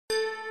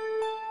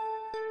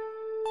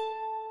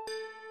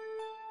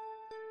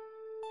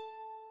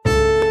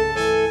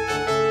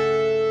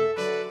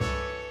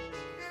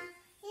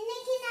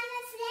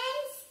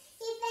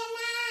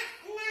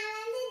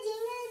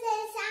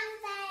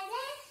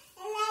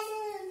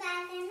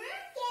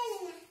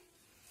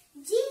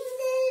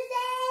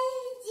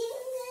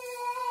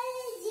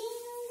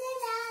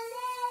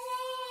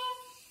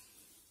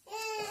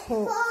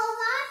Oh. For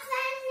what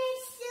fun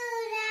is to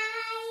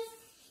ride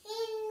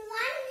in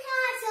one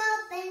horse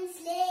open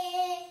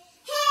sleigh.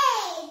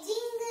 Hey,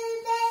 jingle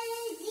bell,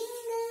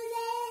 jingle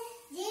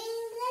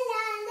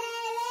all the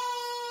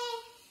way.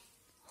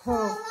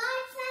 For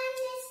what fun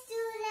is to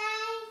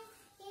ride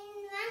in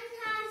one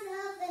horse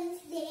open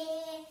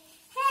sleigh.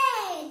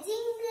 Hey,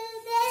 jingle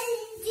bell,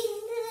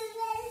 jingle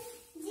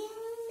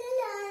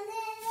all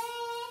the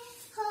way.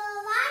 For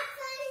what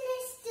fun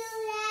is to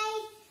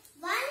ride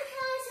one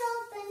horse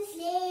open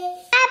sleigh.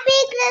 Happy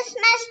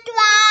Christmas to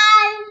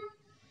all.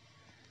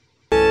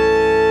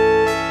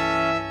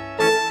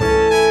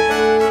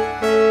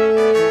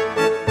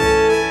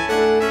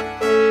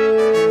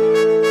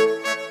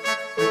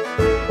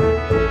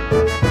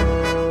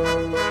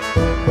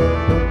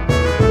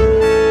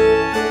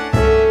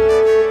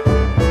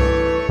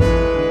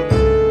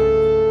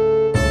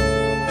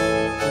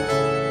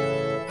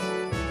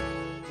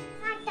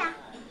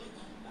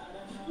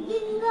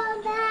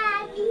 Jingle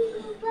bell,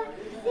 jingle bell,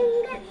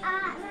 jingle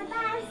all the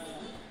bells.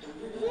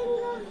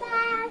 Jingle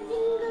bell,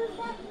 jingle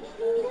bell,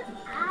 jingle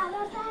all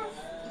the bells.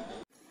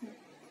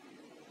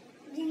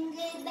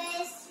 Jingle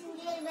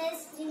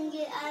bells,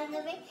 jingle all the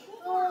way.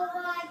 Oh,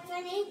 what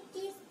fun it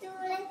is to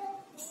ride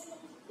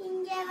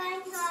in the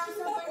one horse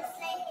open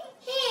sleigh.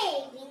 Hey,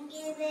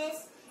 jingle bells,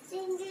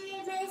 jingle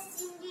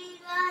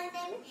all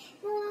the way.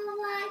 Oh,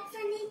 what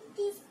fun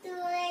it is to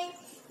ride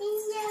in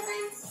the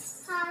one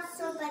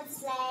horse open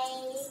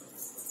sleigh.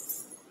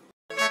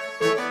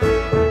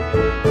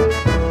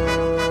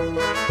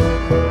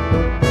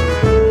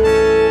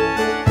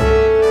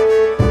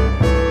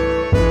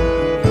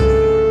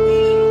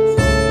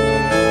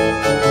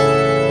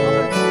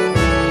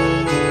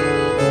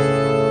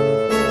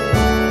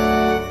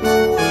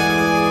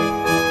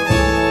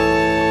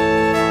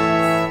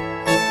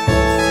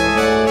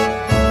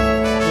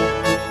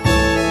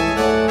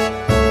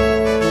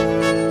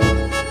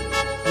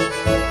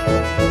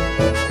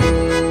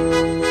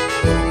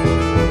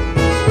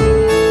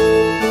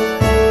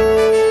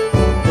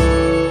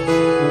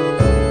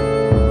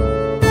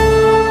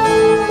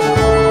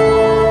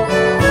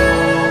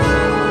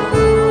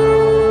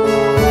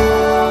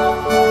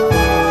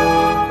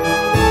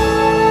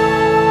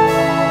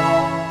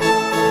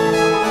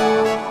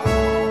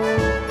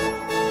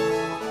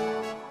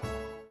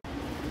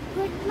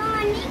 Good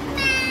morning,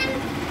 ma'am.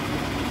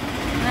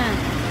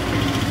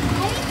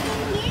 I will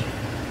sing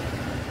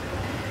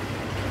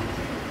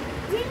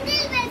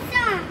Jingle Bell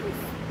songs.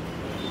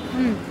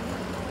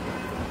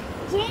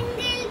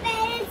 Jingle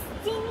bells,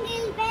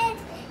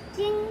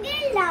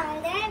 jingle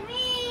all the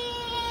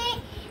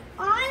way.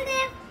 All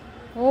the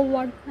Oh,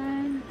 what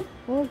fun!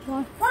 Oh,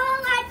 what? oh,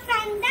 what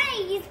fun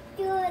there is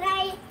to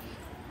ride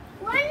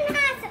one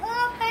horse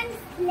open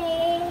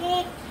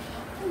sleigh,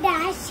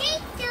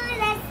 dashing to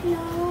the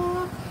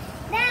snow.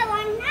 The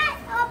one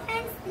horse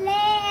open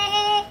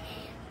sleigh,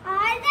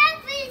 all the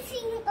wheels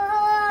sing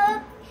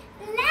oh,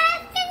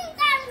 laughing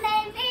on the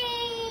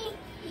way.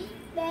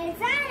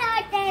 Bells are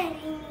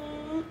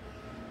uttering,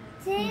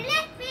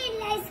 children feel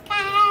the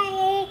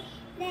sky.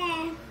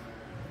 The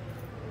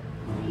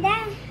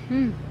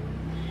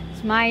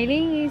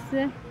Smiling is.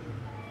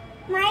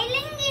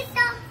 smiling is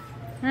so.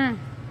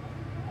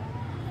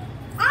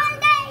 All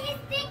the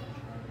history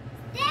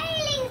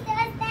sailing the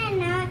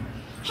banner.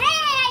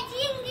 Hey,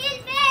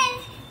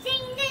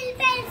 jingle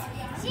bells,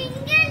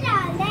 jingle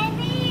all the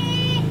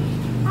way.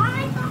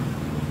 All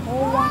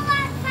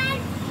what fun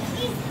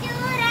is to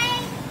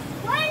ride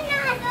one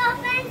horse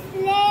open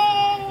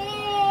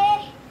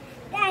sleigh.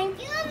 Thank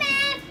you,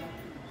 ma'am.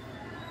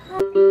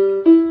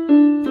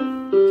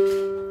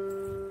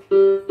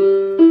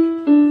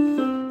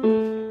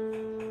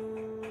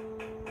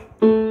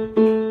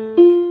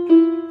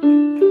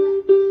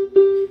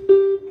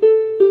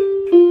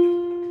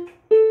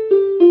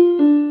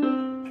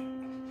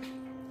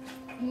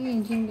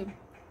 Jingle.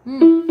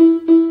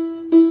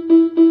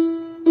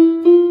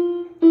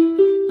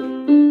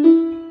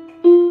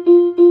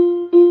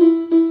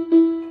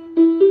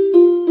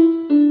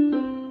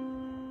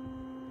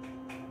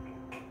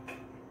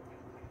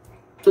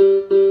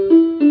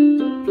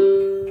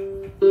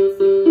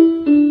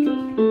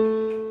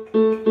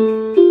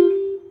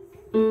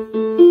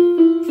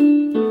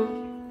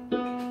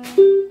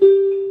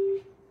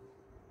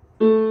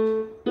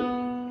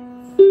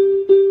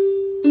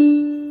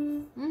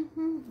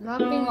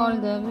 Laughing all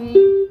the way.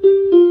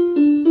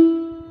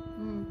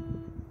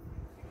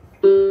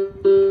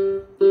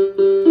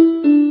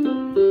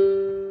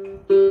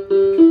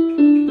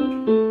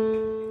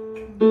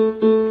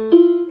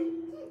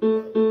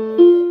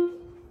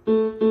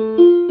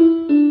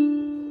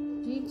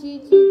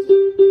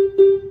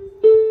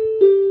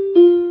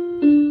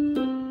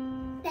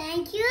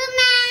 Thank you,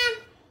 ma'am.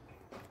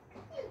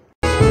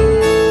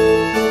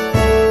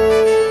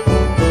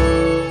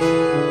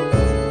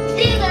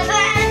 Jingle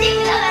bell,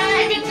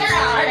 jingle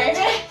all the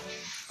way.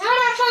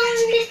 What a fun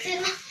this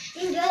is.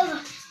 Jingle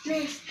bell,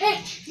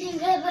 hey,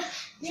 jingle bell,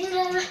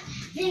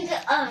 jingle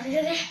all the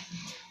way.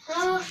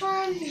 What a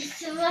fun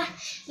this is.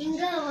 Jingle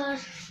bell.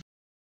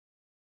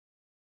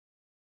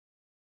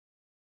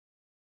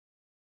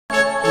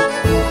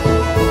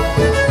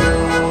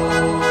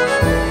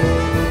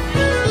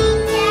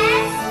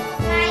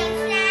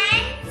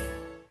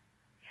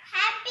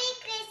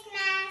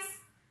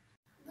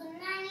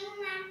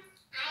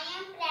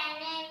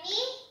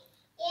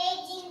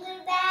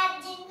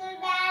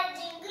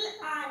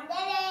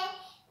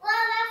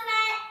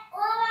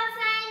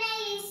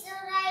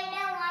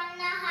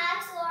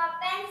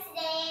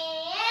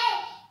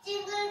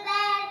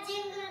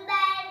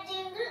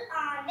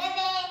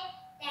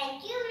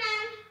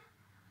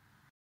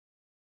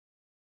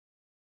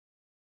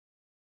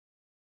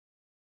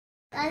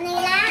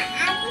 Vanilla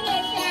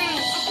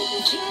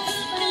application.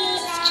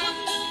 Vanilla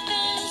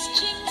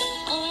applications.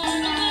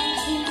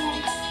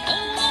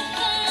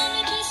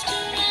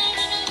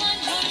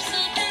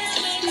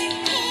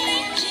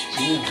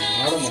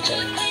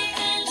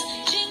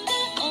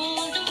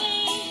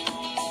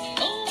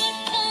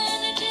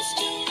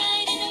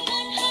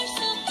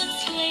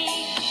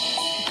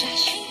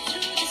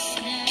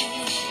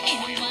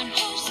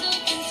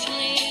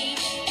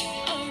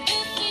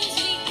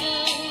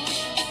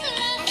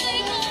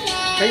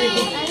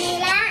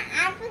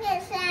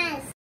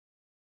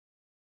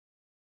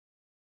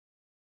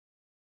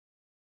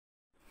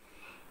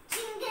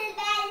 Jingle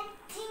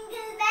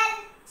bell,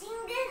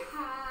 jingle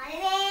all the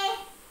way.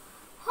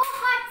 Ho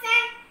hot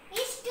sun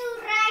is to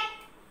ride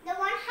the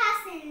one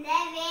horse in the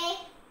way.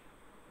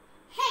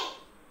 Hey,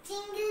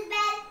 jingle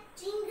bell,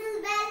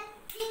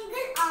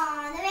 jingle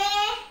all the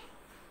way.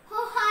 Ho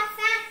hot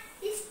sun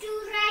is to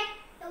ride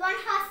the one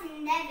horse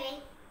in the way.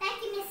 Thank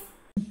you, Miss.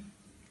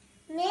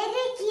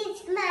 Merry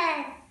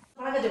Xmas.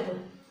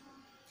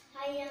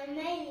 I am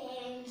an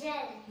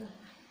angel.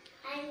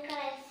 I'm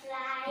gonna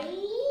fly,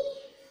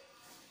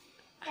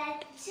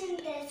 touch in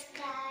the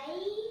sky,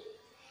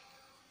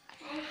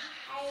 and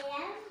I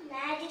am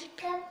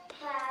magical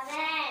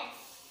powers.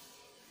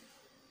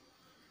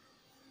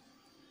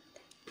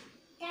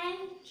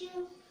 Thank you,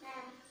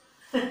 ma'am.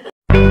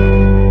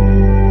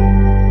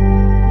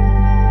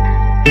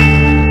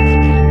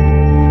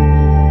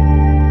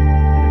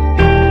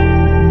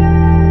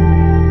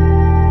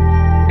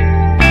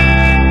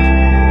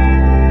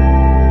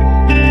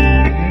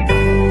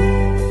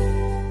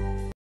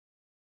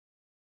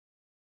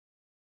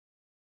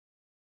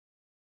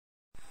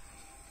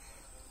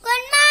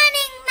 Good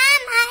morning,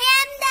 ma'am. I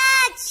am the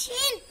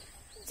Chin.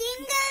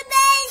 Jingle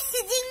bells,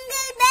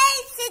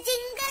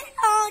 jingle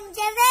on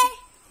the way.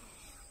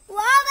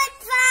 Wow, what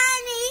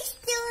fun is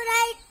to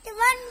ride the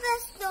one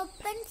bus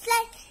open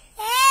slide.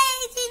 Hey,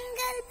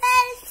 jingle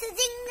bells,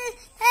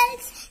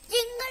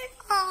 jingle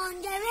on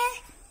the way.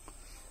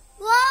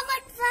 Wow,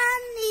 what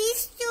fun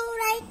is to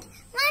ride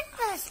one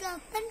bus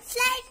open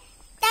slide.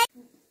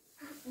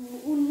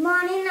 Good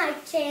morning, I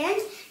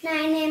changed.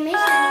 My name is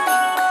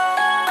Shantanu.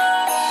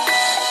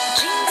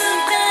 Jingle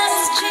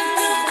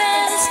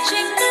bells,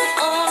 jingle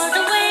all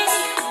the way.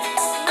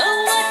 Oh,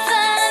 what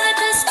fun it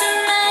is to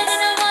ride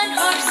in a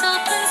one-horse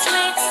open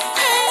sleigh.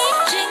 Hey,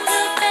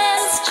 jingle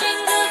bells,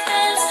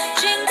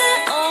 jingle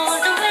all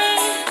the way.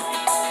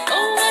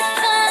 Oh, what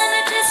fun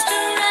it is to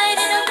ride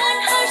in a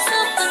one-horse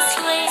open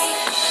sleigh.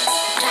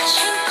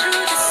 Dashing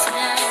through the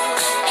snow.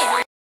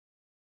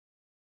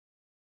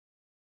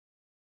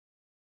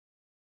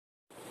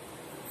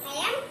 I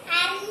am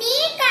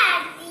Annie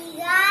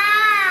Kartika.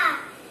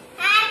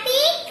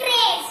 Happy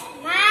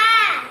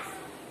Christmas,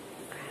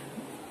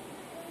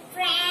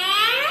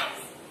 friends,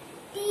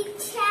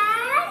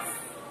 teachers,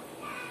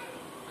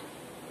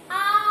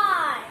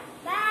 all.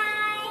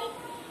 Bye.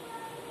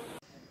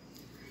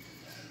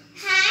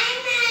 Hi,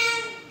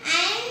 ma'am. I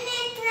am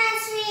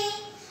Nitrasri.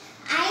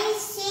 I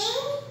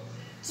sing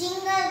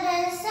Jingle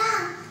Bell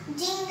song.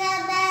 Jingle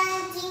bell,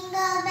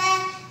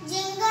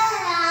 jingle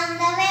on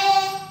the way.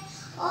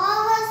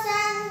 Over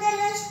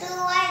sandals to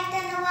white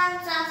and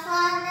once off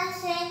on the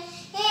say.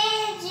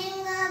 Hey,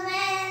 jingle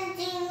bell,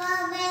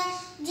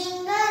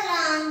 jingle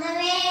on the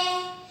way.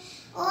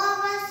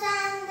 Over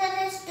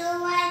sandals to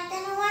white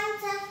and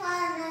once off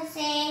on the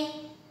say.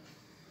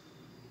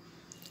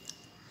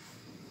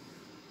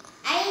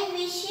 I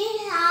wish you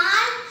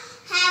all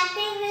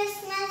happy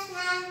Christmas,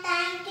 ma'am.